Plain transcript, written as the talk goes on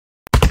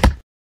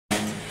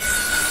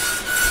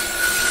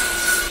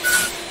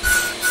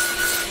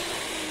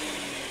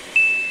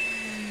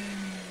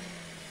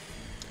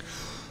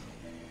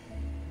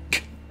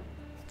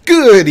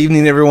Good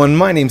evening, everyone.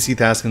 My name's Heath,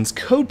 Haskins,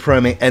 Code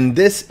Primate, and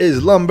this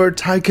is Lumber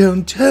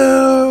Tycoon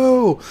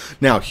 2.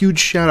 Now, huge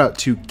shout out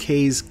to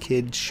Kay's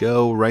Kid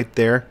Show right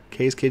there.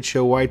 Kay's Kid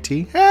Show YT.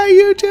 Hey,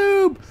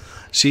 YouTube!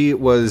 She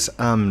was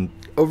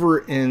over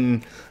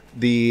in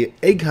the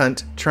egg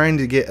hunt trying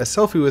to get a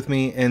selfie with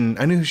me, and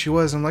I knew who she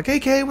was. I'm like, hey,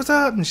 Kay, what's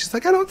up? And she's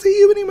like, I don't see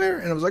you anywhere.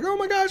 And I was like, oh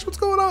my gosh, what's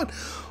going on?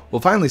 Well,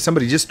 finally,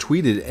 somebody just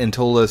tweeted and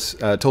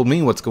told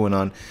me what's going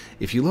on.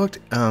 If you looked,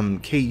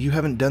 Kay, you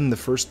haven't done the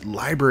first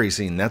library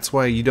scene. That's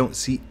why you don't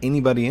see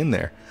anybody in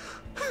there.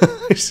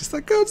 It's just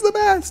like, Code's the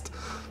best.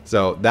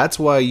 So that's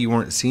why you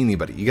weren't seeing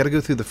anybody. You got to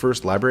go through the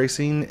first library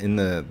scene in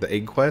the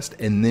egg quest,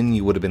 and then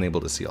you would have been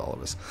able to see all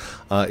of us.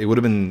 It would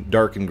have been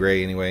dark and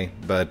gray anyway,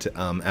 but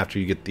after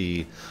you get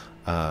the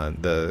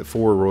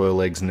 4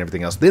 royal eggs and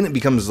everything else, then it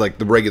becomes like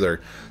the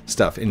regular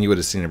stuff, and you would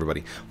have seen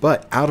everybody.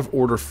 But out of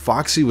order,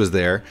 Foxy was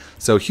there,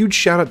 so huge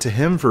shout out to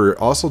him for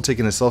also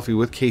taking a selfie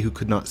with Kay, who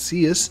could not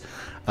see us.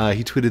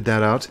 He tweeted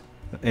that out,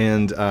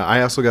 and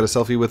I also got a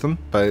selfie with him.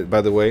 By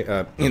the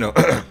way, you know,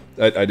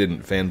 I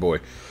didn't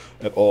fanboy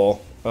at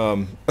all.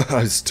 I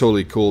was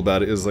totally cool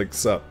about it. It was like,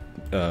 sup,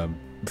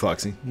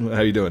 Foxy,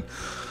 how you doing?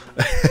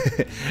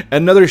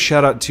 Another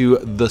shout out to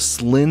the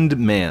Slind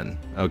Man.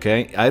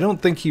 Okay, I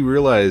don't think he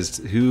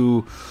realized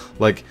who,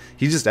 like,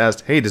 he just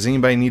asked, hey, does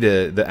anybody need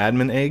the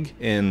admin egg?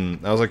 And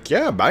I was like,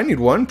 yeah, I need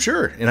one,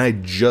 sure. And I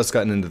had just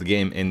gotten into the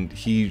game, and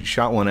he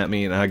shot one at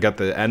me, and I got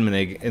the admin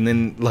egg, and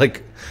then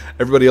like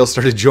everybody else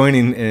started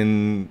joining,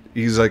 and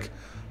he's like,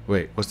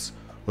 wait, what's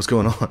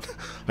going on?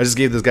 I just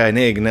gave this guy an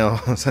egg, and now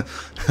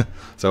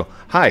so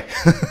hi.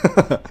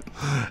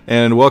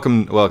 And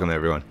welcome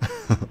everyone.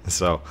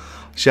 So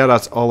shout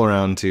outs all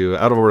around to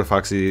Out of Order,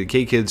 Foxy,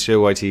 K Kids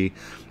Show YT,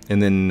 and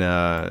then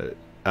the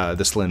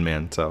Slim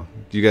Man. So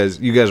you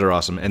guys are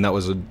awesome, and that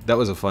was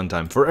a fun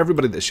time for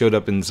everybody that showed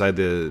up inside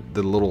the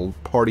little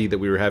party that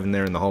we were having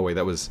there in the hallway.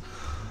 That was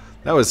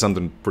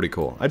something pretty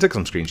cool. I took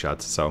some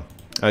screenshots, so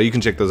you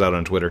can check those out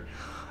on Twitter.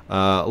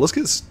 Let's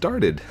get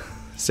started.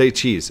 Say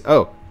cheese.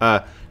 Oh,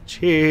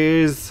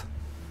 cheese.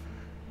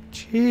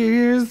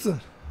 Cheese.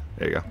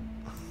 There you go.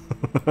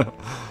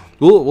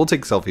 We'll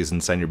take selfies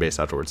and sign your base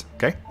afterwards.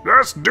 Okay?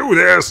 Let's do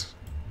this.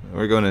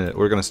 We're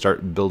gonna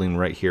start building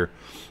right here.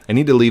 I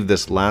need to leave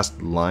this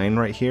last line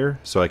right here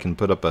so I can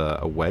put up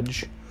a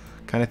wedge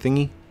kind of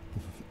thingy.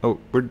 Oh,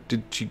 where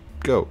did she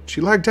go?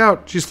 She lagged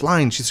out. She's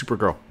flying. She's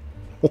Supergirl.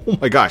 Oh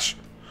my gosh.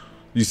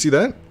 You see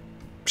that?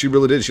 She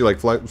really did. She like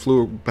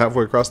flew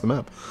halfway across the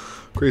map.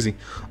 Crazy.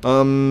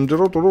 I'm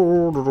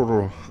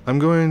going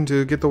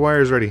to get the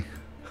wires ready.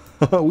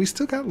 We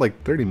still got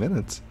like 30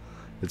 minutes.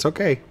 It's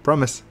okay.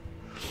 Promise.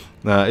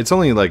 It's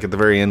only like at the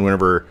very end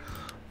whenever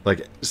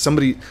like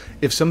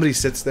if somebody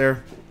sits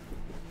there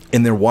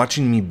and they're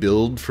watching me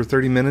build for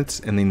 30 minutes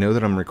and they know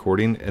that I'm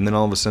recording, and then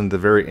all of a sudden at the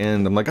very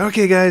end I'm like,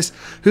 okay guys,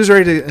 who's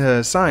ready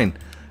to sign?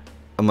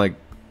 I'm like,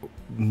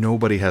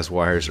 nobody has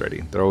wires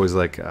ready. They're always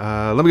like,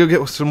 let me go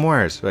get some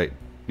wires. Right,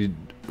 you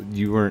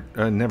weren't,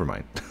 never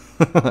mind.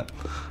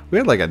 We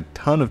had like a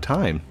ton of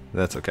time.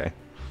 That's okay.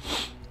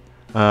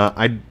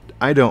 I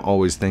don't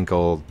always think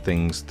all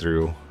things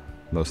through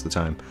most of the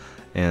time,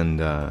 and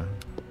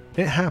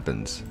it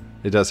happens.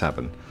 It does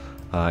happen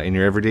in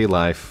your everyday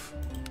life.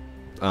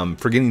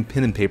 Forgetting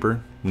pen and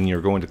paper when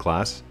you're going to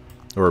class,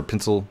 or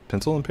pencil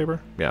and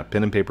paper. Yeah,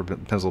 pen and paper,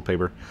 pencil,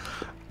 paper.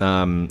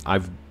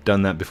 I've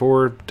done that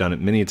before. Done it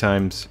many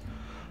times.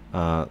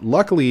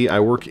 Luckily, I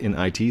work in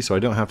IT, so I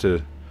don't have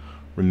to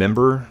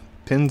remember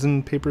pens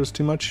and papers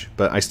too much.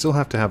 But I still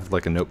have to have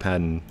like a notepad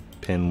and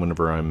pen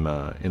whenever I'm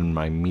in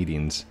my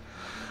meetings,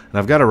 and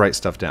I've got to write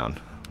stuff down,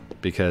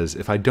 because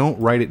if I don't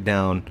write it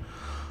down,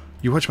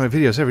 you watch my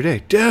videos every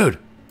day, dude.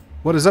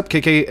 What is up,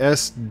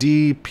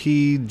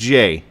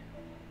 KKSDPJ?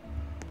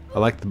 I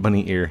like the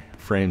bunny ear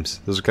frames.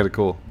 Those are kind of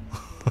cool.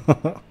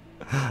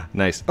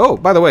 Nice. Oh,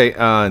 by the way,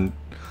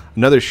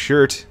 another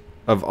shirt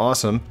of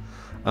awesome.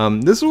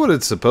 This is what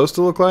it's supposed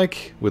to look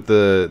like with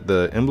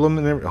the emblem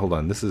and everything. Hold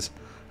on, it's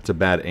a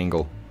bad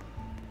angle.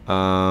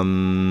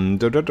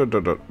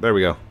 There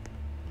we go.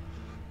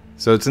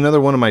 So it's another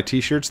one of my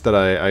t-shirts that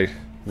I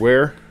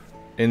wear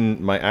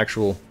in my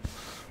actual,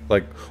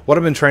 like, what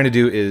I've been trying to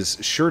do is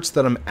shirts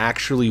that I'm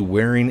actually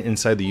wearing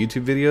inside the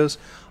YouTube videos.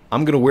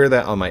 I'm going to wear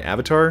that on my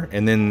avatar,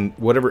 and then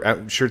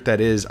whatever shirt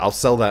that is, I'll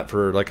sell that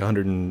for like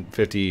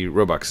 150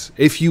 Robux.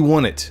 If you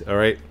want it,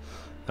 alright?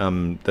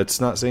 That's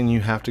not saying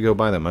you have to go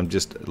buy them. I'm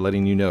just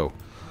letting you know.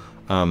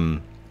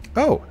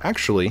 Oh,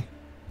 actually,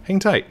 hang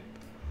tight.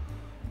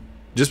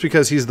 Just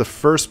because he's the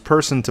first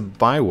person to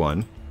buy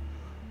one,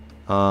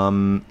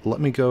 let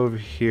me go over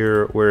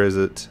here. Where is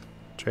it?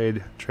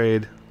 Trade.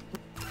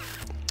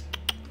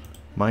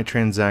 My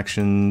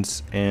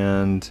transactions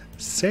and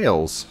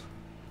sales.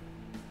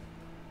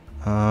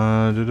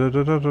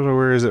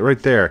 Where is it?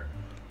 Right there.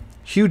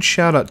 Huge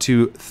shout out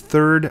to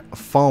Third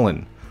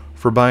Fallen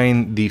for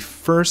buying the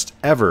first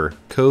ever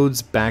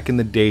Codes Back in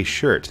the Day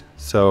shirt.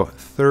 So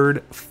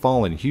Third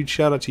Fallen, huge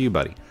shout out to you,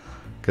 buddy,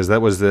 because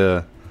that was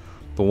the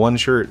one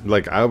shirt.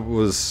 Like, I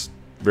was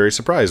very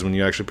surprised when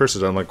you actually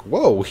purchased it. I'm like,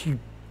 whoa,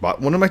 bought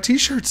one of my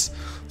t-shirts.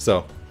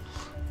 So,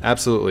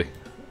 absolutely.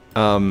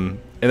 And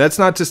that's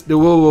not just...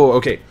 Whoa,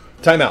 okay.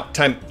 Time out.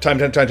 Time.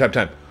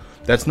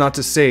 That's not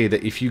to say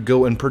that if you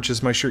go and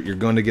purchase my shirt, you're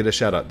going to get a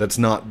shout out. That's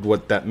not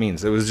what that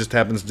means. It was just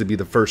happens to be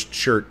the first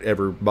shirt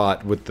ever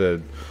bought with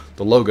the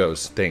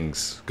logos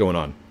things going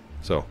on.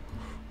 So,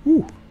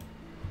 woo.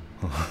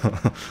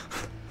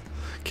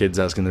 Kids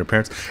asking their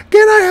parents,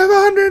 can I have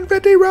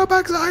 150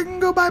 Robux so I can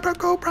go buy a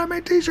Code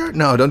Primate t-shirt?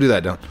 No, don't do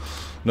that. Don't.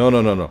 No.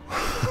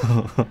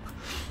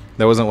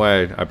 That wasn't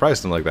why I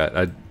priced them like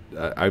that.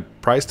 I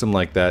priced them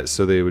like that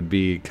so they would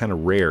be kind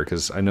of rare,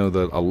 because I know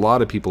that a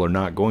lot of people are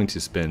not going to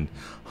spend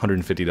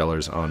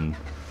 $150 on,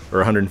 or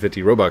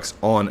 150 Robux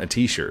on a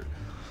t-shirt.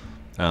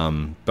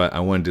 But I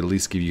wanted to at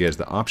least give you guys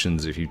the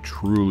options if you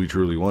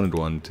truly wanted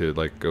one to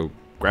like go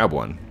grab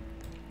one.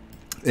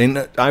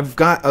 And I've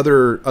got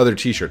other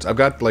t-shirts. I've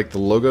got like the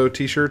logo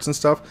t-shirts and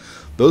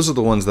stuff. Those are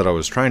the ones that I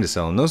was trying to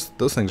sell, and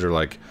those things are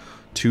like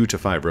 2 to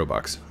 5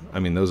 Robux. I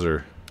mean, those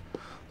are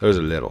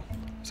little.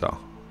 So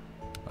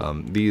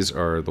these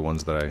are the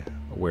ones that I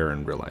wear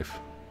in real life.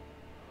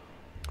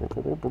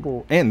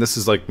 And this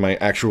is like my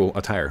actual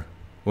attire.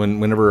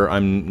 Whenever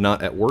I'm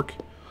not at work,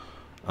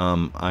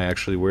 I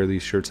actually wear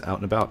these shirts out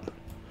and about.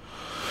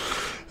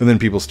 And then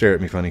people stare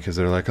at me funny because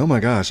they're like, "Oh my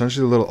gosh, aren't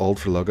you a little old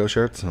for logo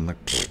shirts?" And I'm like,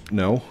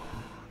 "No,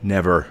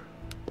 never."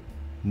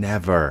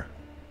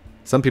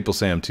 Some people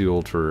say I'm too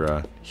old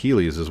for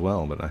Heelys as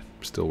well, but I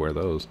still wear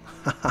those.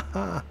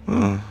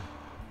 Oh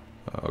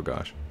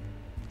gosh.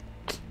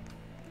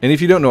 And if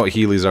you don't know what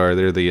Heelys are,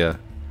 they're the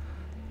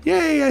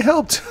yay, I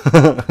helped.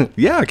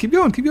 Yeah, keep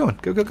going.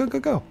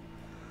 Go.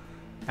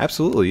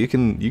 Absolutely, you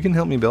can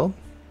help me build.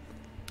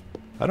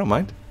 I don't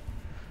mind.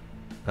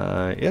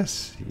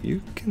 Yes,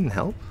 you can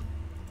help.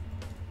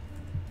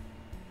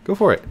 Go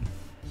for it.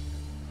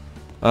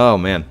 Oh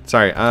man,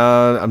 sorry.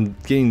 I'm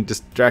getting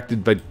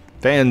distracted by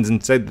fans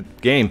inside the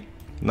game.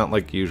 Not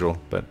like usual,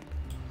 but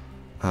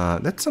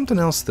that's something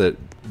else that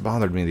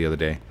bothered me the other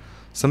day.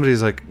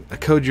 Somebody's like,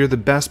 "Code, you're the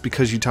best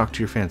because you talk to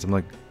your fans." I'm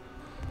like,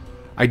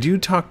 I do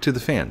talk to the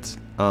fans.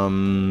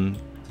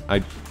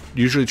 I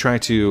usually try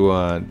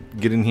to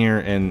get in here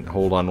and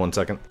hold on 1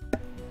 second.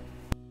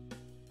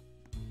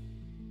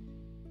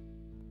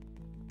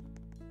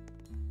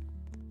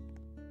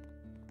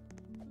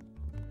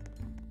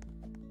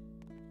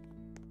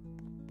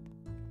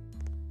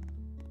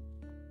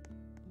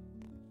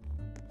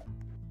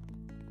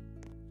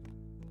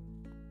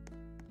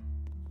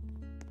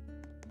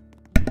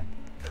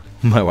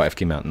 My wife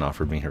came out and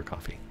offered me her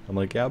coffee. I'm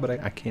like, yeah, but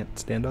I can't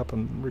stand up.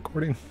 I'm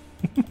recording.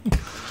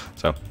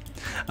 So,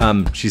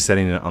 she's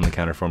setting it on the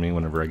counter for me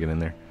whenever I get in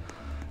there.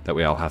 That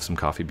way I'll have some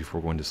coffee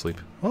before going to sleep.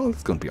 Oh,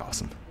 that's going to be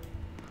awesome.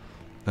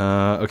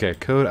 Okay,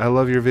 Code, I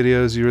love your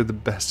videos. You're the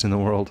best in the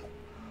world.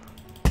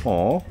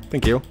 Aw,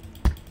 thank you.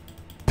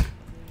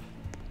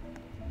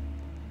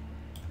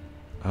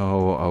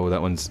 Oh,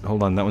 that one's,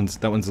 hold on, that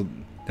one's,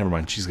 never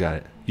mind, she's got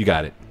it. You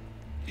got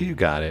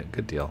it.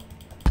 Good deal.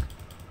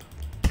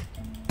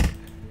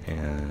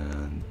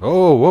 And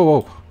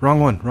whoa, wrong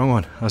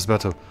one. I was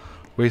about to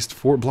waste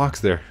 4 blocks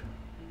there.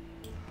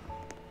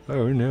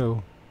 Oh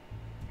no.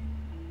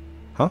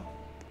 Huh?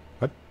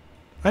 What?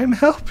 I'm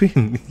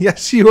helping.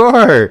 Yes, you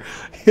are.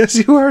 Yes,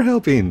 you are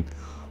helping.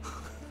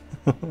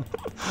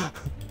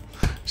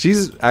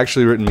 She's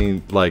actually written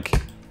me like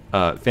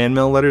fan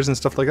mail letters and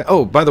stuff like that.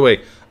 Oh, by the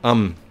way,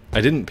 I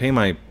didn't pay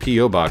my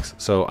PO box,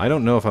 so I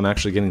don't know if I'm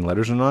actually getting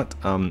letters or not.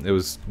 It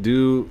was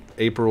due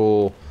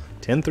April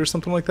 10th or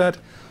something like that.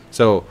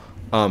 So,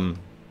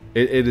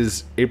 it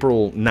is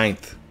April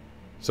 9th.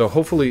 So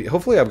hopefully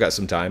I've got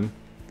some time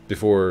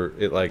before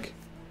it like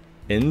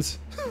ends.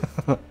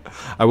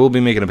 I will be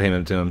making a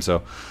payment to him,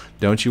 so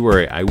don't you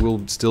worry. I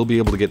will still be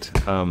able to get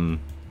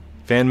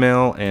fan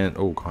mail and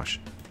oh gosh,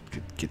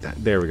 get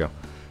that. There we go.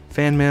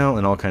 Fan mail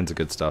and all kinds of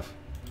good stuff.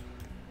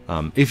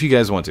 If you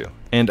guys want to,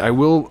 and I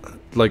will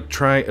like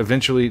try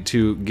eventually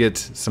to get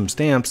some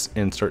stamps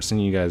and start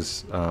sending you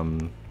guys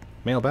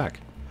mail back.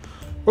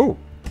 Oh.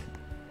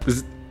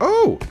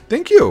 Oh,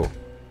 thank you.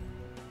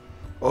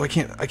 Oh, I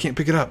can't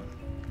pick it up.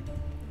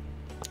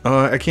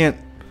 I can't.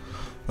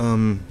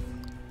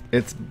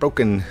 It's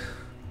broken.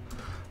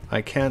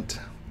 I can't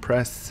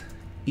press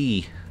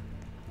E.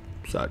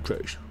 Sad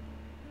face.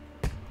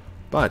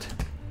 But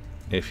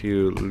if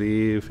you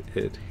leave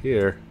it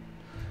here,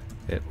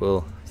 it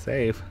will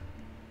save.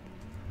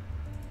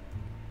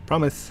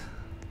 Promise.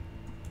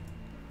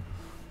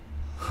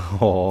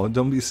 Oh,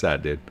 don't be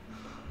sad, dude.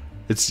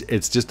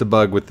 It's just a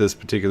bug with this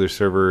particular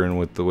server and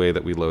with the way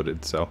that we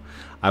loaded. So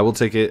I will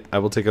take it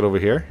over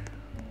here,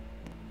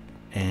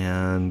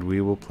 and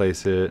we will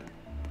place it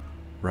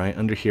right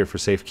under here for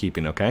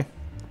safekeeping. Okay,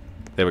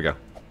 there we go.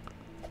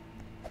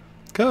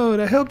 Code,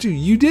 I helped you.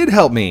 You did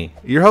help me.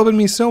 You're helping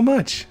me so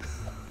much.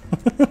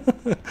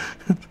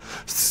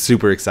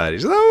 Super excited.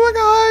 She's like, oh my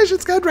gosh,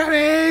 it's Code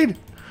Primate.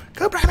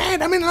 Code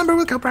Primate. I'm in lumber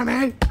with Code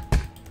Primate.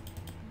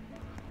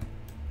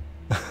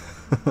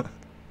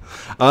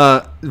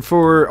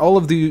 For all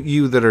of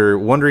you that are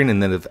wondering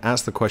and that have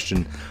asked the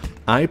question,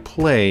 I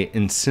play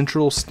in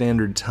Central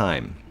Standard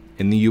Time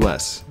in the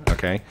US,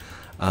 okay?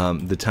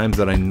 The times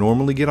that I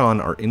normally get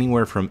on are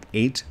anywhere from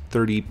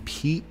 8:30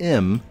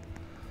 p.m.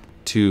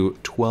 to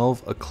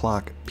 12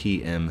 o'clock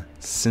p.m.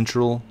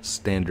 Central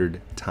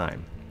Standard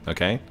Time,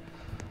 okay?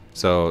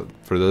 So,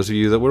 for those of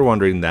you that were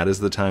wondering, that is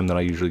the time that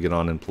I usually get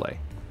on and play.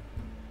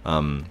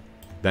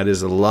 That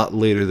is a lot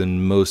later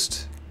than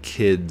most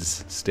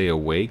kids stay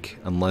awake,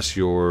 unless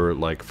you're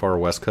like far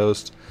west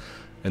coast,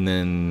 and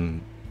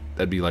then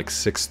that'd be like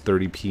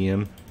 6:30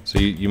 p.m. So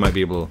you might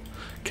be able to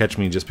catch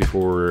me just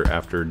before or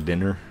after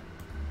dinner,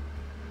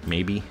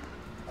 maybe.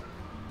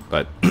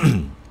 But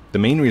the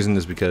main reason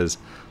is because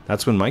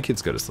that's when my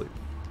kids go to sleep,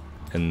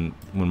 and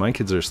when my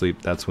kids are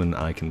asleep, that's when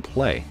I can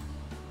play.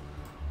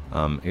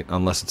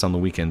 Unless it's on the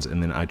weekends,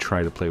 and then I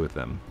try to play with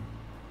them.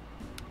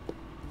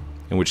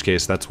 In which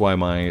case, that's why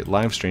my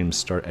live streams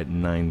start at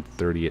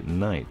 9:30 at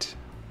night.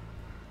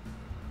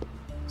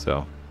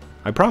 So,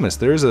 I promise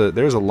there's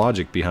a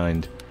logic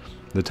behind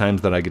the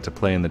times that I get to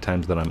play and the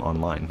times that I'm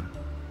online.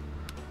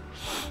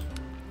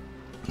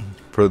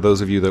 For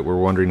those of you that were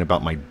wondering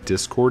about my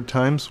Discord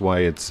times,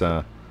 why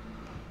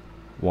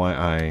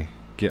I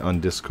get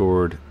on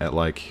Discord at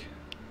like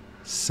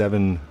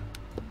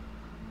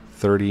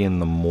 7:30 in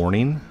the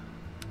morning,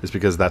 is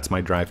because that's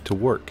my drive to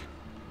work.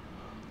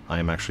 I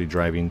am actually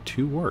driving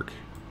to work.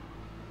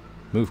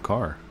 Move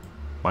car.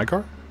 My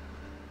car?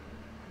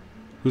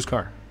 Whose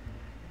car?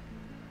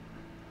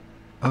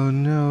 Oh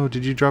no,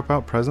 did you drop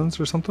out presents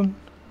or something?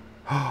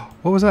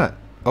 What was that?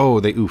 Oh,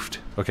 they oofed.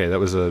 Okay, that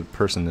was a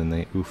person and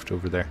they oofed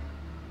over there.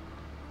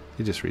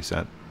 They just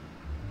reset.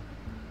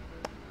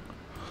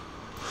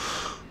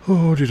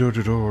 Oh,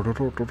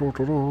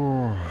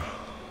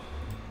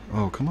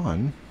 come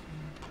on.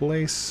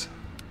 Place.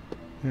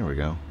 There we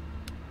go.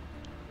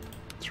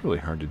 It's really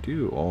hard to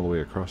do all the way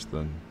across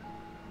the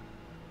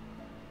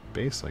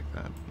base like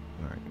that.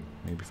 Alright,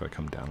 maybe if I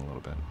come down a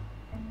little bit.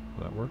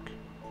 Will that work?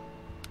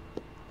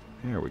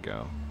 There we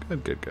go.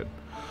 Good, good, good.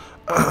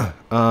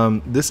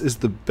 This is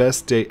the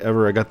best day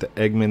ever. I got the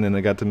Eggman and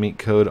I got to meet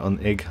Code on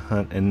Egg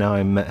Hunt, and now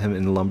I met him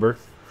in Lumber.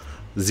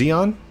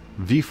 Xeon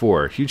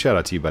V4. Huge shout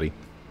out to you, buddy.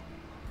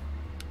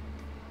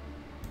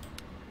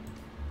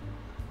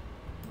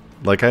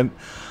 Like I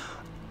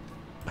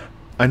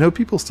know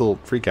people still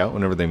freak out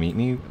whenever they meet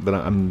me, but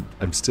I'm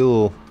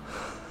still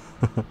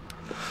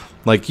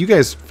like, you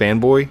guys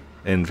fanboy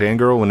and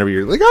fangirl whenever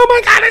you're like, oh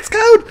my god, it's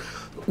Code!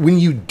 When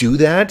you do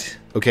that,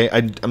 okay,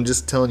 I'm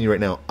just telling you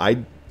right now,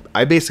 I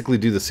basically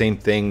do the same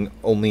thing,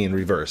 only in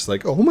reverse.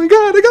 Like, oh my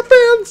god, I got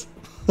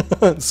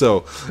fans!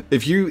 So,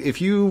 if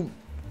you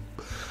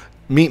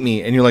meet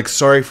me and you're like,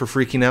 sorry for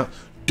freaking out,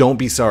 don't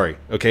be sorry,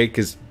 okay?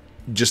 Because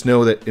just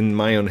know that in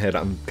my own head,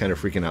 I'm kind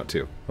of freaking out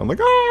too. I'm like,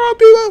 oh,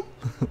 people!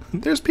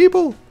 There's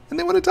people, and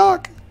they want to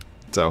talk.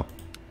 So,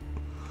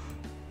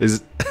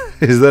 is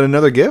that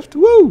another gift?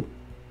 Woo!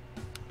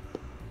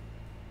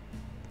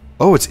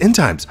 Oh, it's end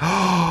times.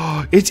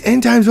 Oh, it's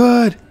end times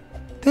wood.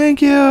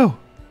 Thank you.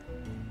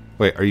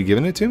 Wait, are you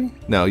giving it to me?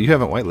 No, you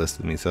haven't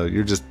whitelisted me, so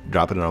you're just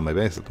dropping it on my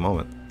base at the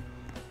moment.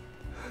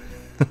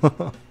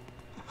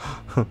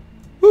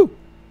 Woo!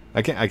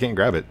 I can't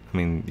grab it. I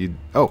mean, you.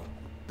 Oh,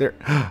 there.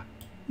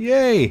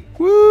 Yay!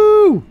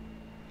 Woo!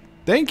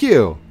 Thank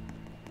you.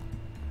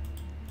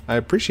 I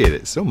appreciate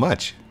it so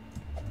much.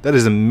 That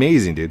is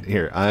amazing, dude.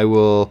 Here, I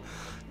will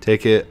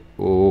take it.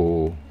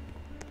 Oh.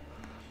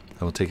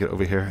 I will take it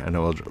over here, and I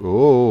will.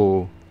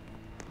 Oh.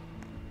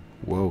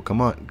 Whoa,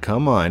 come on.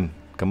 Come on.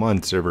 Come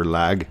on, server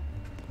lag.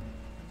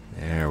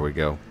 There we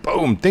go.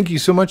 Boom. Thank you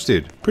so much,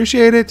 dude.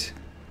 Appreciate it.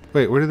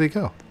 Wait, where did they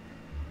go?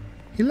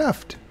 He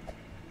left.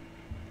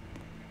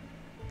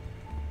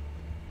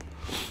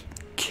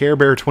 Care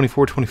Bear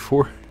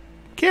 2424.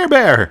 Care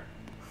Bear.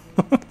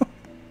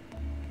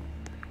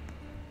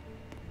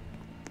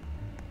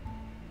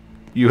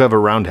 You have a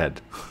round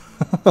head.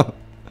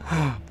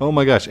 Oh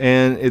my gosh,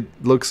 and it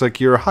looks like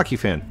you're a hockey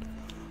fan.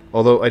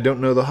 Although I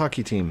don't know the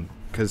hockey team,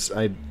 because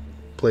I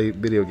play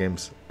video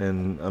games,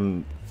 and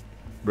I'm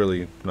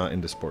really not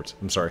into sports.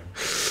 I'm sorry.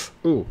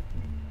 Ooh,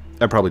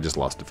 I probably just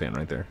lost a fan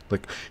right there.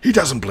 Like, he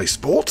doesn't play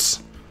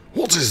sports?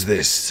 What is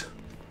this?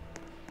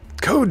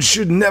 Code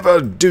should never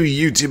do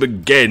YouTube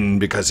again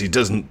because he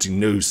doesn't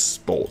know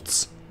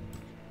sports.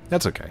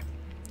 That's okay.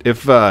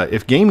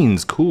 If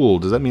gaming's cool,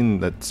 does that mean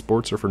that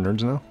sports are for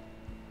nerds now?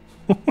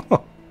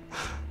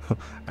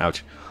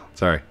 Ouch.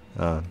 Sorry.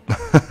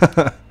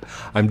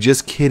 I'm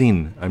just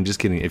kidding. I'm just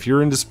kidding. If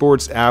you're into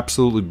sports,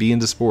 absolutely be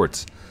into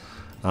sports.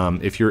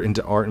 If you're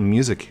into art and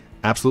music,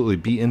 absolutely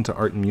be into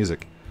art and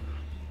music.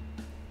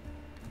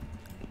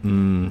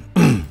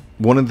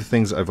 One of the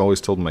things I've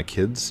always told my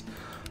kids,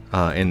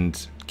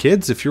 and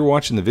kids, if you're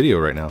watching the video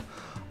right now,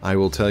 I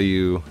will tell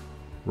you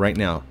right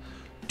now,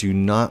 do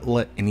not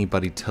let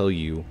anybody tell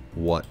you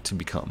what to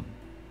become.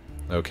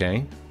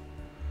 Okay?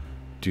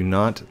 Do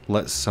not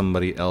let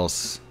somebody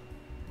else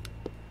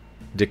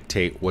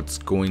dictate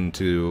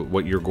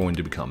what you're going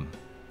to become,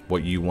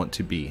 what you want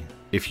to be.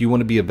 If you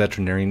want to be a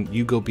veterinarian,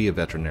 you go be a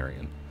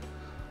veterinarian.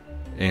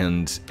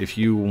 And if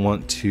you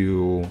want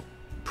to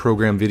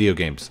program video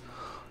games.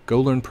 Go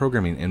learn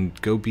programming and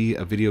go be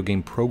a video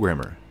game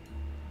programmer.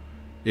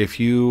 If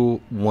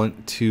you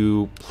want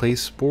to play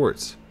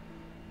sports,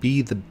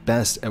 be the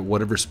best at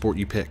whatever sport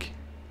you pick.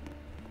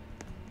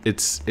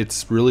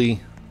 It's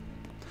really,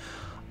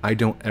 I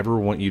don't ever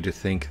want you to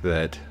think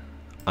that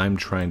I'm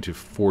trying to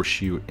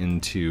force you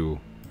into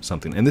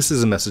something. And this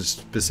is a message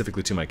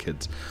specifically to my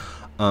kids.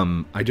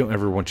 I don't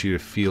ever want you to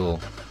feel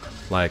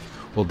like,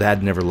 well,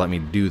 Dad never let me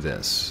do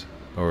this,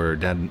 or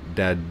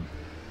Dad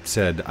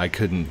said I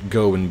couldn't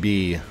go and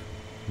be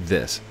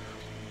this.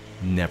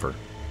 Never,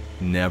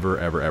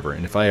 ever, ever.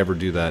 And if I ever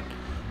do that,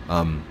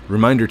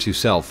 reminder to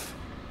self,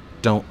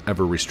 don't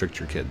ever restrict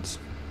your kids.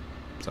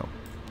 So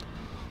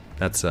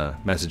that's a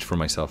message for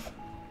myself.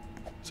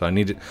 So I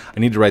need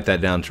to write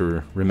that down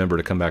to remember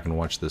to come back and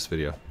watch this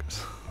video.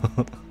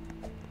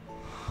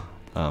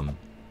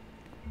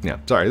 Yeah,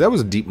 sorry, that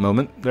was a deep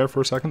moment there for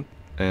a second,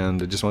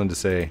 and I just wanted to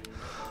say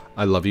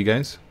I love you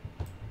guys.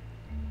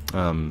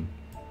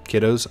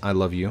 Kiddos, I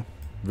love you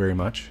very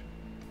much.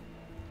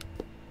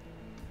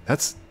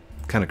 That's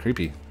kind of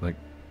creepy. Like,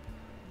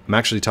 I'm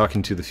actually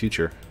talking to the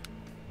future.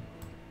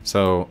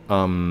 So,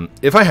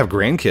 if I have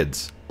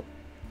grandkids,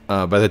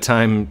 by the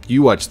time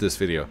you watch this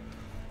video,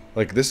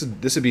 like this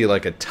would be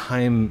like a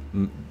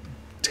time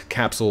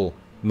capsule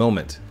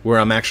moment where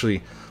I'm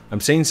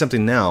saying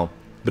something now,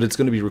 but it's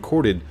going to be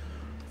recorded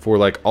for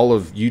like all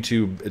of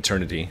YouTube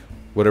eternity,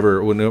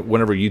 whenever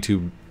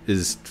YouTube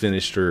is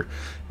finished, or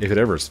if it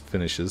ever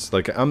finishes.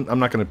 Like I'm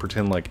not going to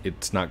pretend like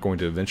it's not going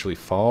to eventually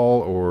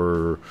fall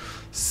or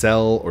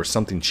sell or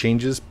something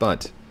changes,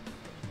 but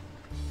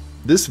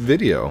this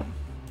video,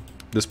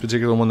 this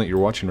particular one that you're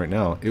watching right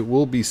now, it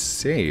will be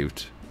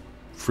saved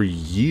for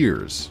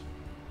years.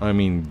 I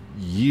mean,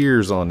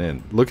 years on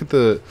end. Look at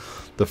the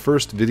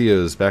first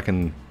videos back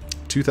in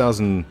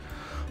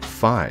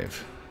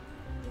 2005,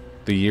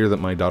 the year that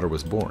my daughter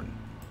was born.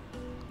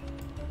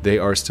 They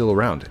are still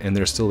around, and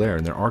they're still there,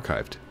 and they're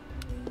archived.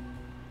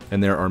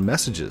 And there are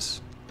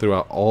messages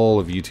throughout all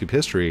of YouTube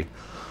history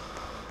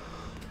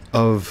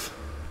of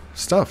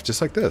stuff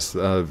just like this,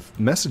 of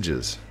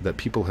messages that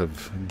people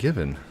have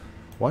given.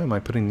 Why am I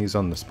putting these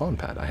on the spawn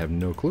pad? I have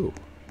no clue.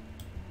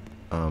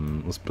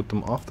 Let's put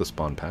them off the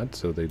spawn pad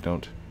so they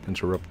don't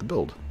interrupt the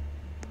build.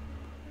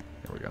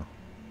 There we go.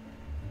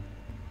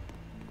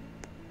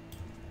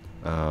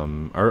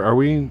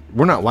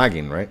 We're not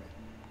lagging, right?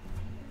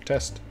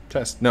 Test.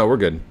 No, we're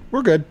good.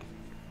 We're good.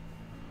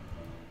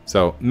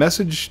 So,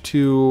 message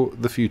to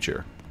the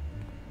future.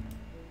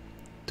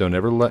 Don't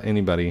ever let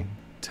anybody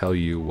tell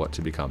you what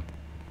to become.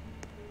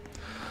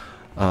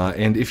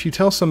 And if you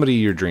tell somebody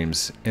your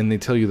dreams and they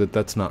tell you that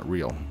that's not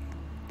real,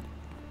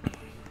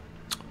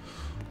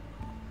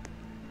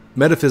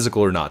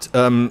 metaphysical or not,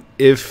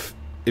 if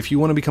you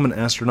want to become an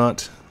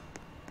astronaut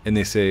and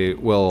they say,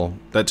 well,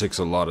 that takes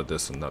a lot of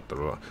this and that,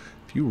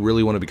 if you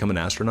really want to become an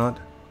astronaut,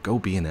 go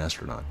be an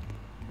astronaut.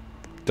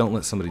 Don't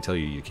let somebody tell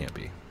you you can't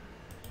be.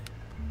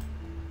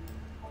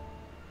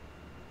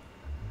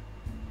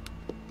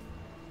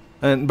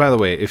 And by the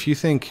way, if you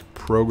think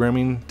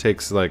programming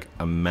takes like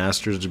a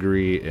master's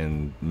degree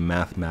in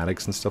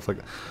mathematics and stuff like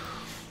that,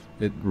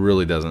 it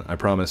really doesn't. I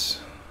promise.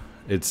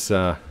 It's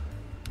oh,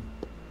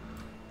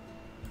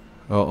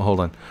 hold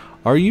on.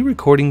 Are you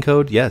recording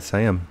code? Yes, I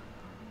am.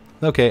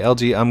 Okay,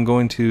 LG, I'm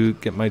going to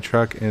get my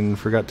truck and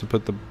forgot to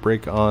put the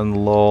brake on,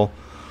 lol.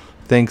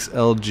 Thanks,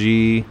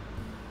 LG.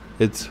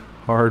 It's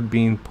hard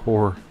being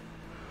poor.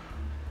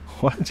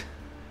 What?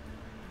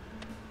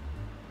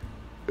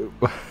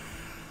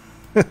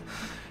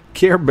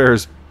 Care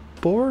Bears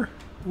poor?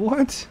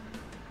 What?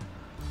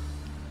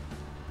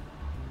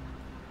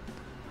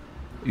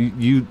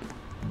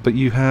 But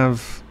you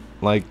have,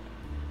 like,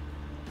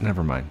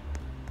 never mind.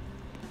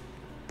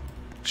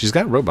 She's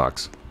got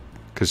Robux,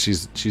 because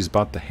she's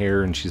bought the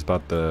hair and she's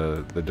bought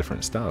the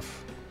different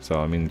stuff. So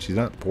I mean, she's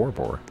not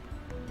poor.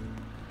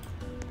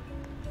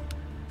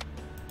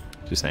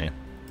 Just saying.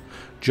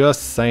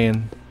 Just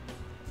saying.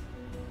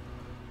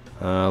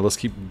 Let's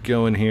keep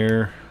going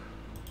here.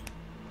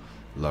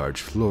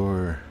 Large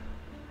floor.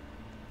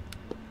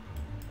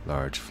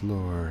 Large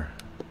floor.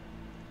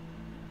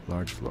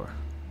 Large floor.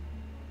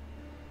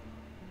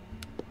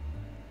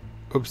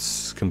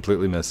 Oops,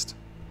 completely missed.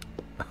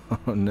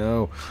 Oh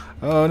no.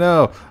 Oh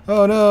no.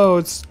 Oh no,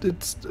 it's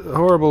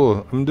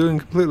horrible. I'm doing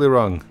completely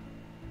wrong.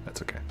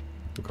 That's okay.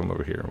 We'll come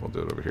over here and we'll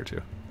do it over here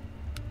too.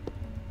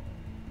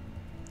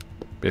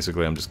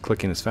 Basically, I'm just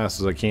clicking as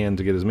fast as I can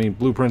to get as many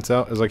blueprints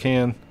out as I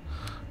can.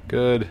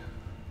 Good.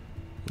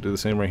 We'll do the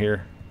same right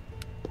here.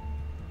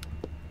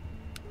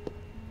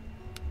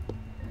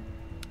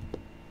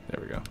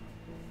 There we go.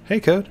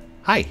 Hey, Code.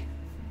 Hi.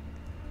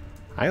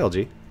 Hi,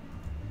 LG.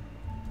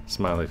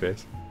 Smiley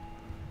face.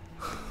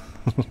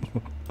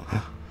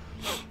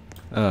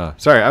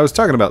 Sorry, I was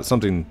talking about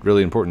something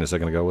really important a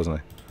second ago, wasn't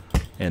I?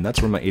 And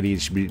that's where my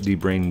ADHD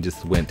brain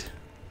just went.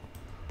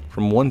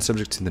 From one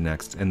subject to the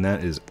next, and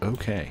that is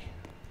okay.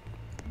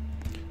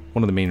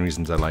 One of the main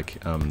reasons I like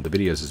the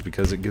videos is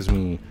because it gives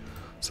me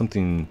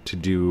something to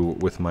do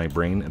with my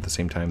brain at the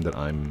same time that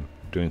I'm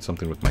doing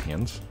something with my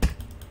hands.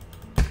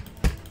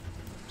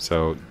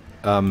 So,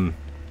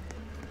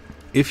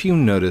 if you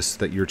notice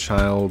that your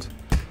child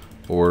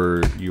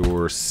or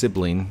your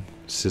sibling,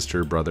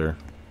 sister, brother,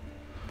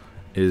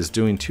 is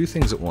doing two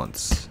things at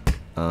once,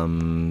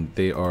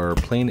 they are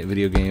playing a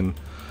video game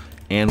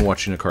and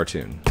watching a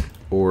cartoon,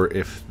 or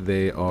if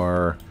they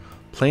are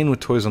playing with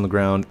toys on the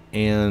ground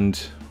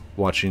and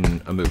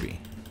watching a movie,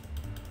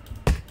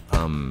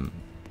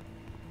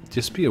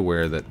 just be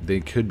aware that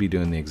they could be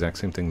doing the exact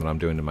same thing that I'm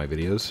doing in my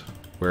videos,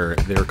 where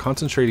they're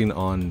concentrating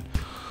on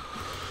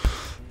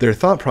their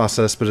thought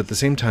process, but at the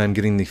same time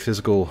getting the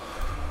physical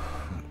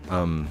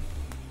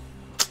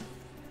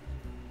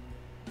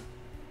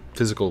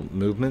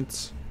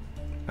movements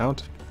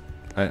out.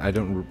 I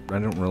don't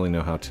really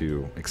know how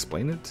to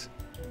explain it.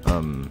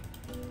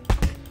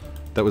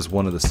 That was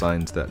one of the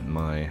signs that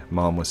my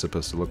mom was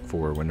supposed to look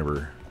for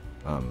whenever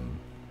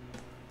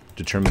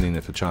determining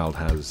if a child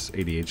has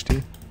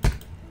ADHD.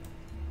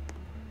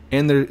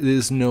 And there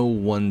is no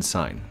one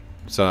sign.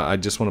 So I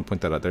just want to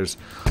point that out.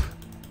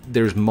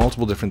 There's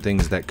multiple different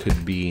things that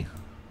could be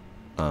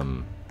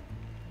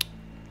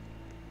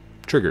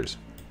triggers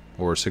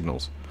or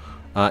signals.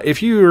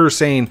 If you're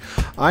saying,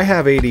 I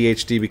have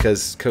ADHD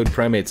because Code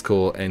Primate's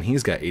cool and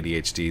he's got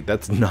ADHD,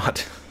 that's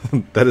not,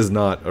 that is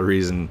not a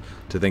reason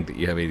to think that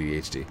you have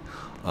ADHD.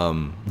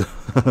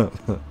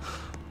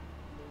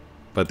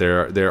 But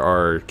there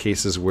are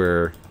cases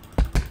where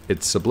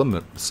it's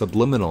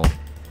subliminal,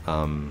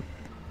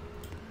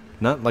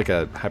 not like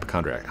a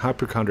hypochondriac.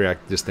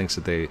 Hypochondriac just thinks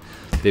that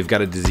they've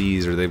got a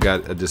disease or they've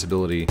got a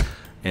disability,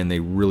 and they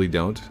really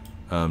don't,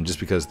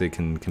 just because they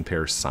can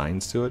compare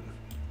signs to it.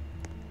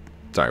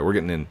 Sorry, we're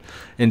getting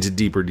into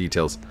deeper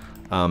details.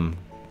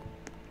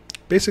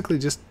 Basically,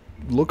 just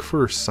look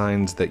for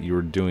signs that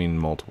you're doing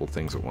multiple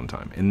things at one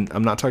time. And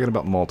I'm not talking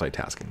about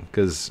multitasking,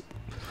 because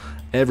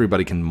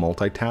everybody can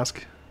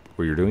multitask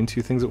where you're doing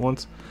two things at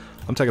once.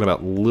 I'm talking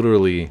about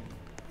literally,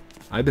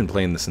 I've been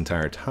playing this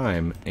entire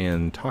time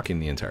and talking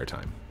the entire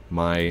time.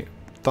 My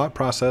thought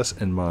process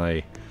and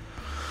my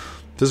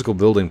physical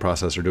building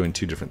process are doing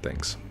two different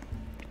things.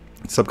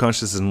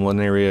 Subconscious is in one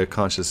area,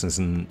 conscious is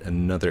in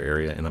another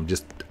area, and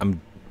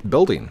I'm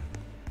building.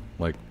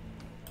 Like,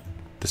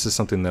 this is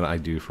something that I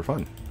do for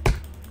fun.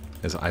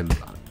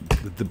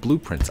 The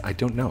blueprints, I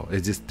don't know.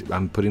 It's just,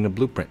 I'm putting a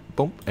blueprint,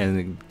 boom, and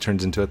it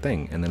turns into a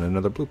thing, and then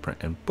another blueprint,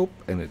 and boom,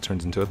 and it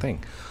turns into a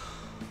thing.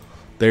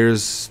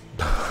 There's,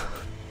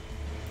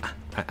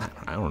 I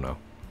don't know.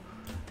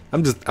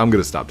 I'm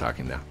gonna stop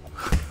talking now.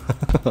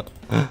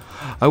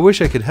 I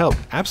wish I could help.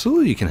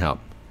 Absolutely, you can help.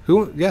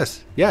 Who?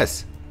 Yes.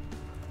 Yes.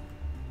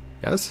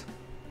 Yes.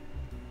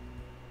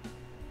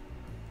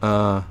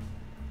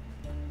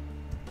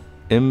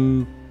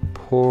 Impor.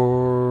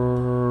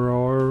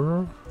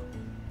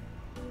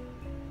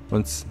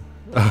 Once.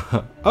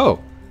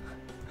 Oh.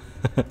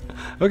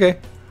 Okay.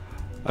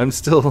 I'm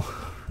still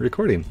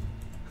recording.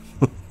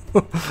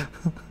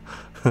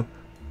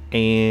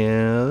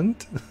 And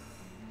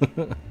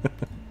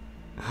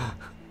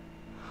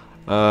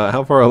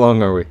how far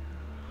along are we?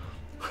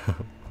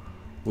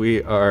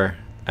 We are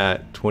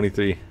at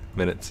 23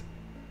 minutes.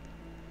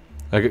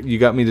 You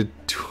got me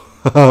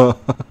to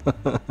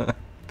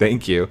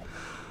thank you.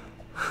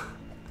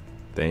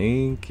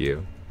 Thank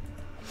you.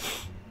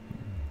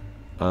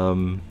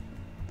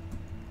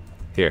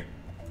 Here.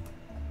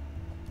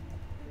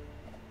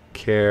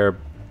 Care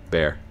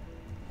Bear.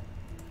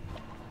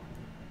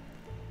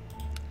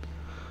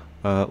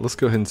 Let's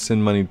go ahead and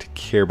send money to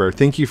Care Bear.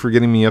 Thank you for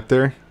getting me up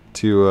there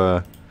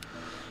to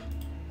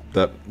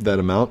that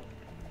amount.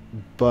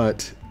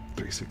 But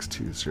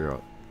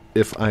 3620.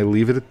 If I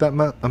leave it at that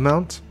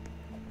amount,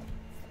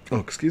 oh,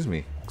 excuse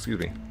me.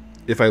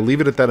 If I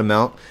leave it at that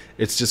amount,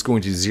 it's just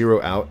going to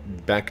zero out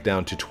back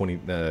down to 20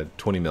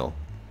 mil.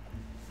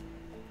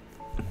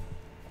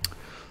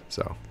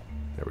 So,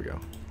 there we go.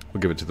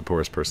 We'll give it to the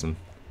poorest person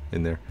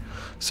in there.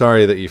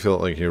 Sorry that you feel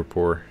like you're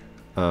poor.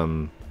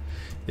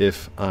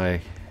 If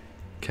I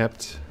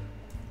kept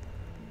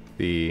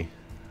the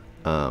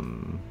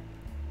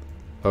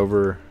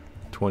over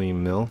 20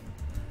 mil,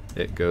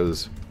 it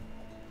goes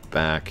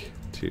back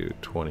to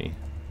 20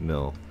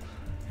 mil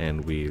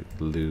and we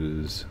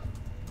lose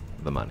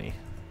the money.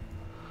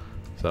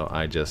 So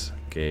I just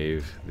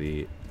gave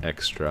the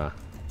extra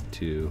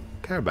to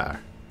Care Bear.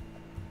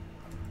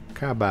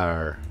 Care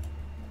Bear.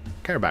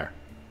 Care Bear.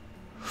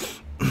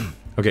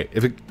 Okay,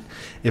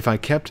 if I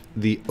kept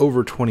the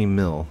over 20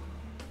 mil,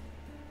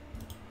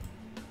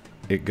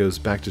 it goes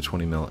back to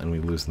 20 mil and we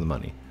lose the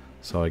money.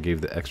 So I gave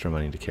the extra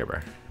money to Care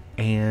Bear.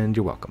 And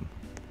you're welcome.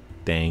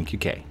 Thank you,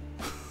 Kay.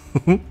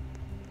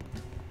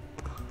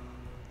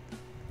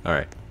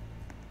 Alright.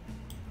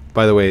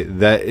 By the way,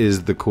 that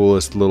is the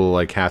coolest little,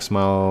 like, half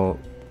smile,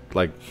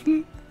 like,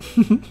 there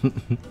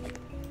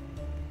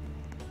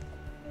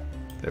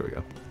we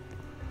go.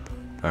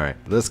 Alright,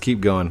 let's keep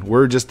going.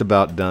 We're just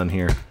about done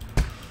here.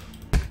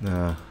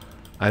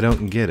 I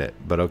don't get it,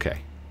 but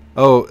okay.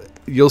 Oh,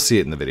 you'll see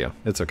it in the video.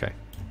 It's okay.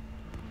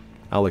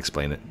 I'll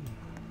explain it.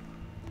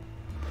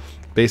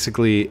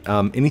 Basically,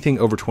 anything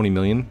over 20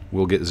 million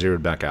will get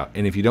zeroed back out.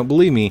 And if you don't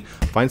believe me,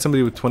 find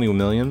somebody with 20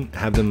 million,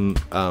 have them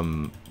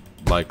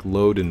like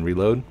load and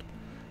reload.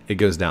 It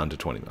goes down to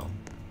 20 mil.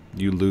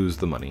 You lose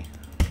the money.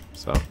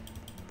 So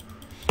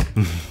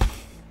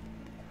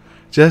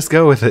just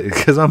go with it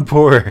because I'm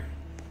poor.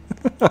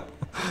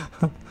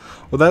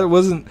 Well, that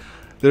wasn't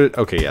there.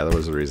 Okay, yeah, that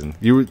was the reason.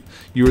 You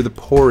were the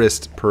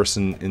poorest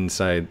person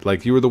inside.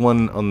 Like you were the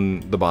one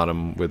on the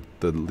bottom with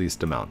the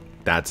least amount.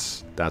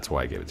 That's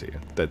why I gave it to you.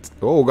 That's,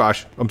 oh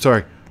gosh, I'm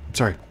sorry.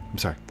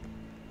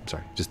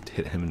 Just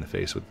hit him in the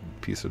face with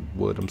a piece of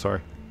wood. I'm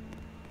sorry.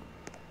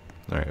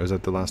 All right, was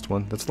that the last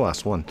one? That's the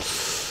last one.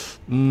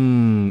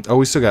 Oh,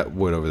 we still got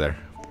wood over there,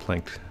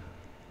 planked.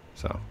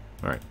 So,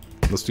 all right,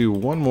 let's do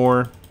one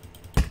more,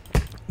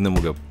 and then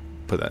we'll go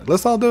put that.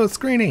 Let's all do a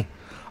screening.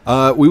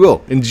 We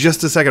will in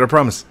just a second. I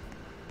promise.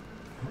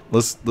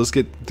 Let's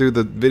get through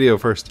the video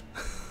first.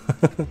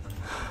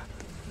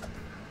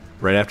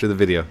 Right after the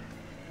video.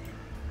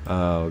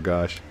 Oh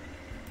gosh.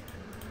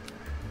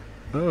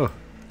 Oh,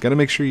 gotta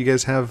make sure you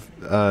guys have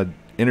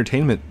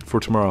entertainment for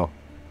tomorrow.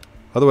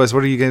 Otherwise,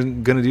 what are you guys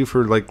gonna do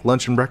for like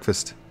lunch and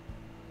breakfast?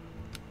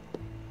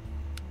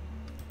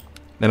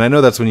 And I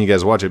know that's when you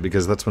guys watch it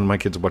because that's when my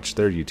kids watch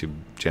their YouTube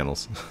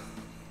channels.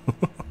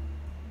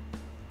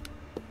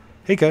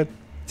 Hey, Code.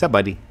 What's up,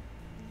 buddy?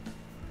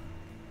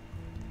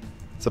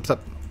 What's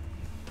up?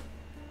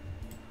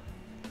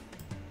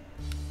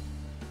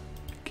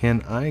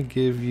 Can I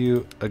give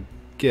you a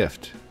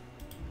gift?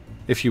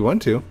 If you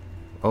want to.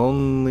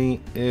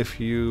 Only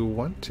if you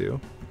want to.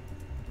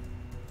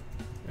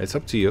 It's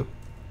up to you.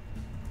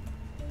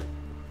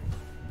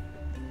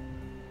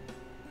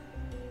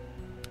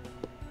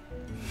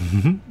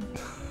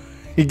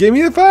 He gave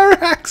me the fire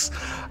axe.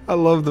 I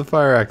love the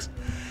fire axe.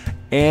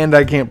 And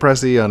I can't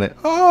press E on it.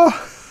 Oh,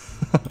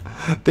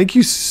 thank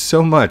you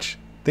so much.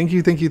 Thank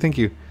you.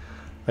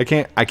 I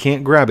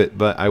can't grab it,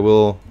 but I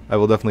will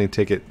definitely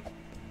take it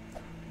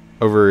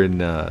over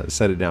and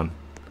set it down.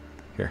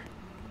 Here.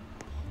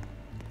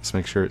 Let's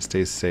make sure it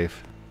stays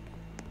safe.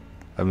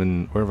 Where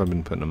have I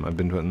been putting them? I've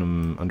been putting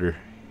them under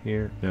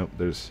here. Nope,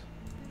 there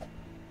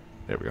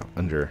we go.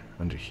 Under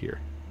here.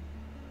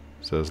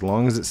 So as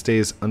long as it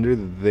stays under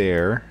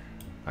there,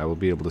 I will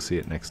be able to see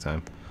it next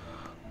time.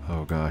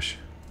 Oh gosh.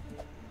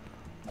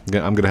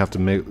 I'm gonna have to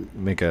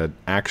make a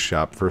axe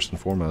shop first and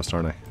foremost,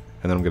 aren't I?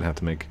 And then I'm gonna have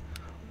to make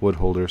wood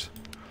holders.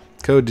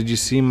 Code, did you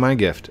see my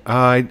gift?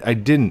 I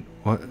didn't.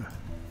 What?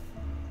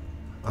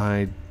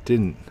 I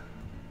didn't.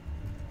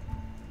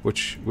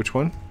 Which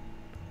one?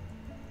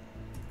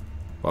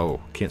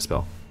 Oh, can't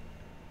spell.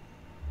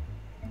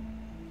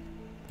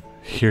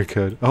 Here,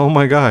 Code. Oh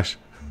my gosh.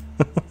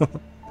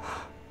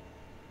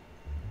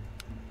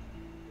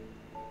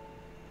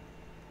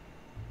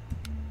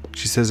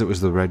 She says it was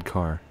the red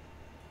car.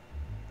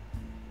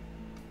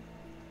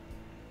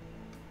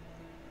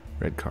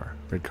 Red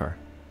car.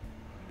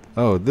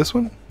 Oh, this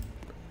one?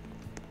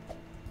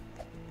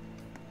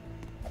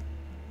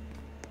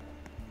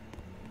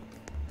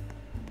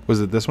 Was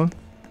it this one?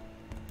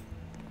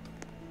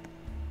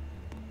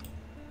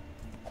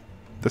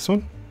 This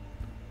one?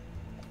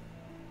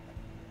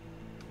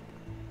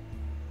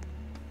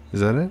 Is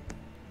that it?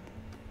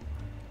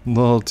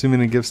 Well, too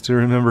many gifts to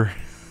remember.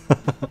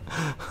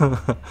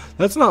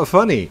 That's not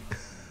funny.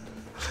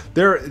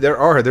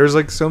 There's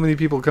like so many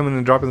people coming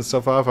and dropping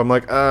stuff off. I'm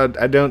like, I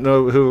don't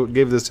know who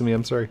gave this to me.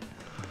 I'm sorry.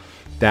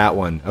 That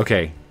one.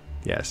 Okay.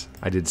 Yes,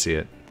 I did see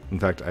it. In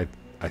fact, I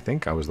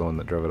think I was the one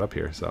that drove it up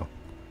here. So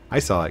I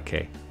saw it,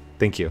 Kay.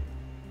 Thank you.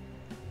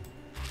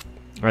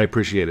 I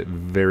appreciate it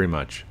very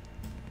much.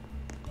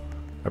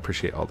 I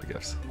appreciate all the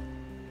gifts.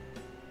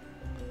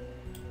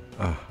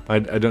 I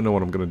don't know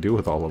what I'm gonna do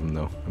with all of them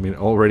though. I mean,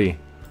 already.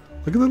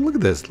 Look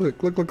at this. Look.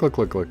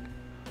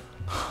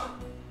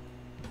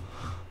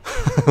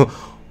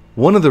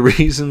 One of the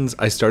reasons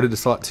I started to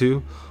slot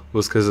 2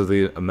 was because of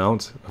the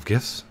amount of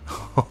gifts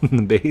on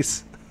the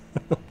base.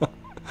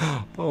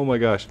 Oh my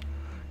gosh.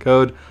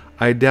 Code,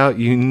 I doubt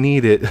you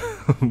need it,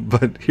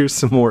 but here's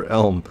some more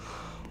elm.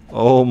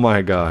 Oh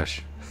my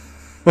gosh.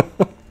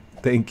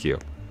 Thank you.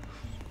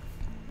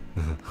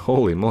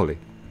 Holy moly.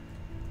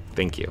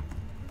 Thank you.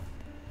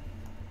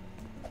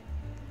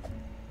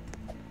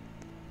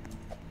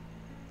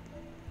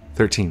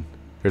 $13.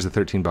 There's a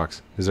 13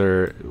 box.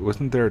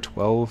 Wasn't there a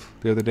 12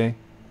 the other day?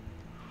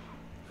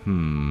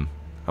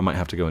 I might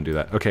have to go and do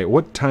that. Okay,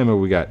 what time have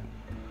we got?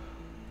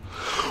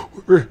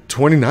 We're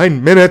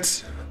 29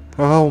 minutes.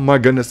 Oh my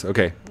goodness.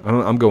 Okay,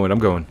 I'm going.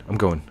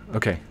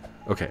 Okay.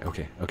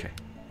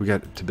 We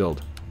got to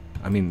build.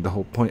 I mean, the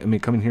whole point of me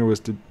coming here was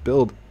to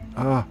build.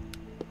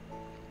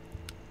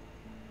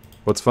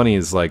 What's funny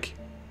is like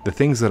the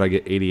things that I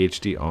get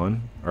ADHD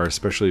on are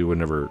especially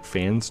whenever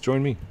fans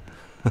join me.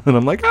 And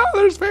I'm like, oh,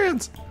 there's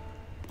fans.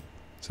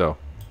 So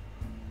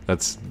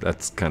that's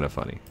kind of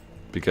funny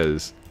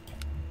because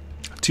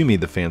to me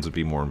the fans would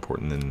be more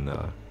important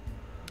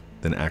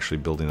than actually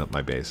building up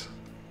my base.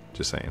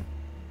 Just saying.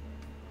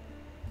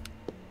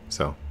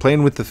 So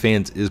playing with the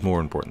fans is more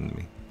important than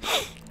me.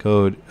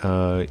 Code,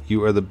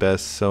 you are the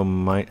best, so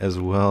might as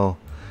well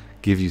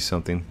give you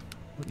something.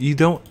 You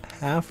don't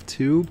have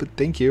to, but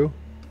thank you.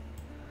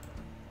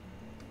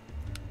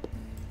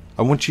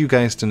 I want you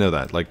guys to know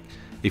that. Like,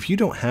 if you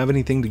don't have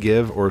anything to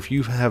give, or if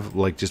you have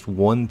like just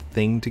one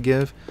thing to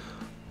give,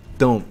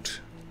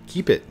 don't.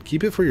 Keep it.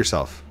 Keep it for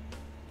yourself.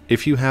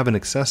 If you have an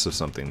excess of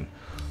something,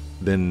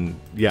 then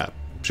yeah,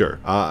 sure.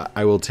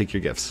 I will take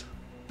your gifts.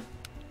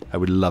 I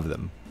would love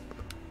them.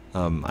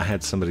 I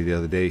had somebody the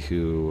other day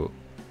who...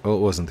 Oh, it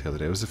wasn't the other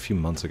day. It was a few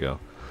months ago.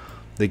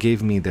 They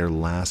gave me their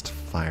last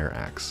fire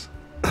axe.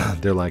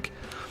 They're like,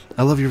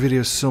 I love your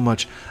videos so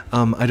much.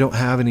 I don't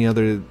have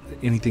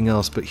anything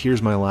else, but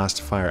here's my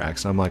last fire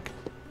axe. And I'm like,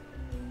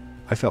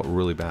 I felt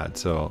really bad,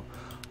 so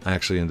I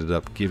actually ended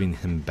up giving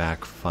him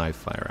back 5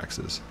 fire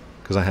axes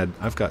because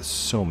I've got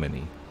so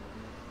many,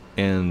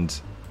 and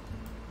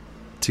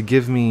to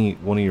give me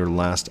one of your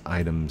last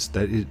items,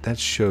 that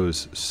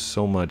shows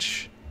so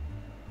much.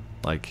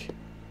 Like,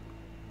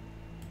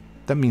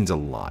 that means a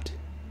lot,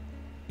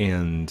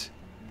 and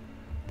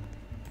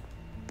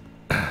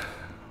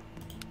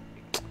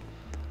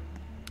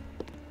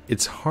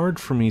it's hard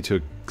for me to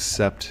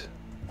accept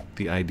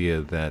the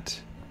idea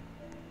that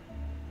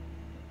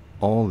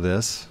all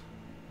this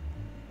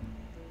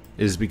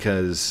is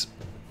because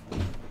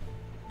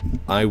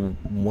I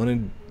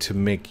wanted to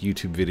make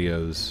YouTube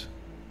videos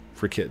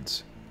for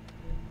kids,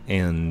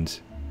 and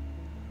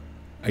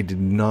I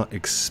did not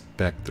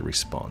expect the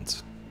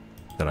response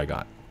that I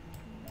got.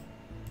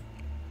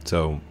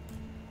 So,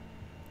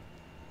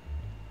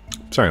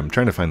 sorry, I'm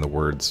trying to find the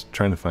words,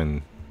 trying to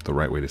find the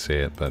right way to say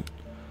it, but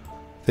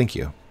thank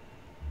you.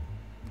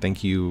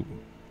 Thank you,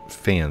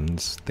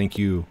 fans. Thank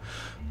you,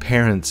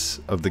 parents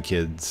of the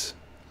kids.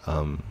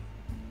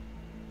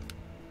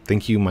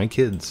 Thank you, my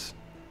kids.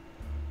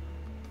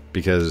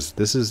 Because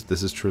this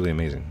is truly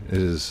amazing. It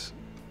is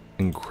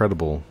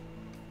incredible.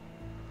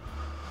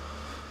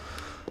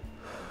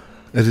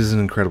 It is an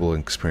incredible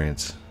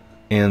experience.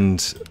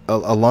 And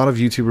a lot of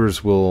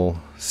YouTubers will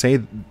say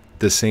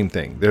the same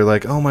thing. They're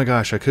like, oh my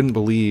gosh, I couldn't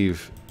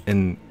believe,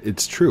 and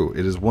it's true.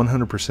 It is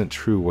 100%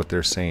 true what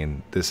they're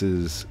saying. This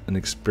is an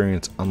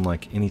experience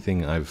unlike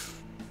anything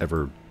I've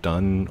ever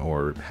done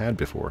or had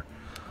before.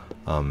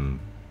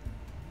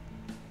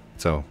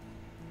 So,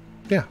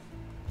 yeah.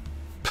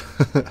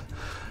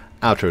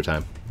 Outro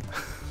time.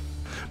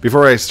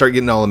 Before I start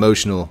getting all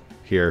emotional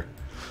here.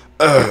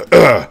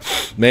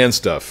 Man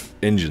stuff.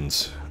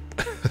 Engines.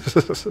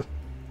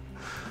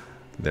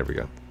 There we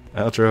go.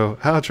 Outro.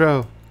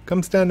 Outro.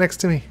 Come stand next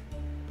to me.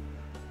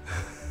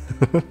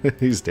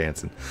 He's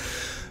dancing.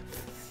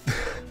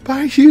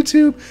 Bye,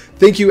 YouTube.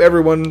 Thank you,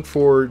 everyone,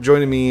 for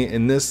joining me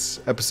in this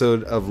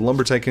episode of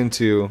Lumber Tycoon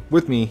 2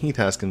 with me, Heath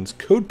Haskins,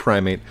 Code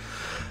Primate,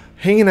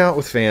 hanging out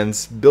with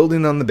fans,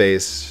 building on the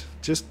base,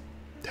 just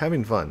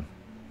having fun.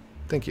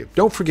 Thank you.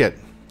 Don't forget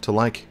to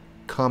like,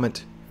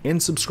 comment,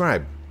 and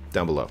subscribe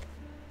down below.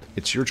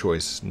 It's your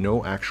choice.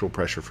 No actual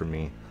pressure from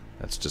me.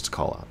 That's just a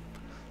call out.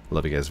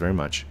 Love you guys very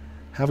much.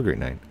 Have a great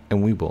night,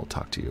 and we will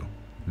talk to you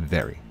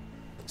very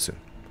soon.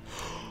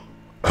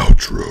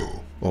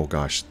 Outro. Oh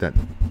gosh,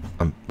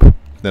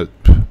 no,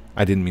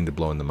 I didn't mean to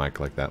blow in the mic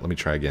like that. Let me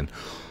try again.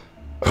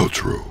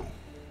 Outro.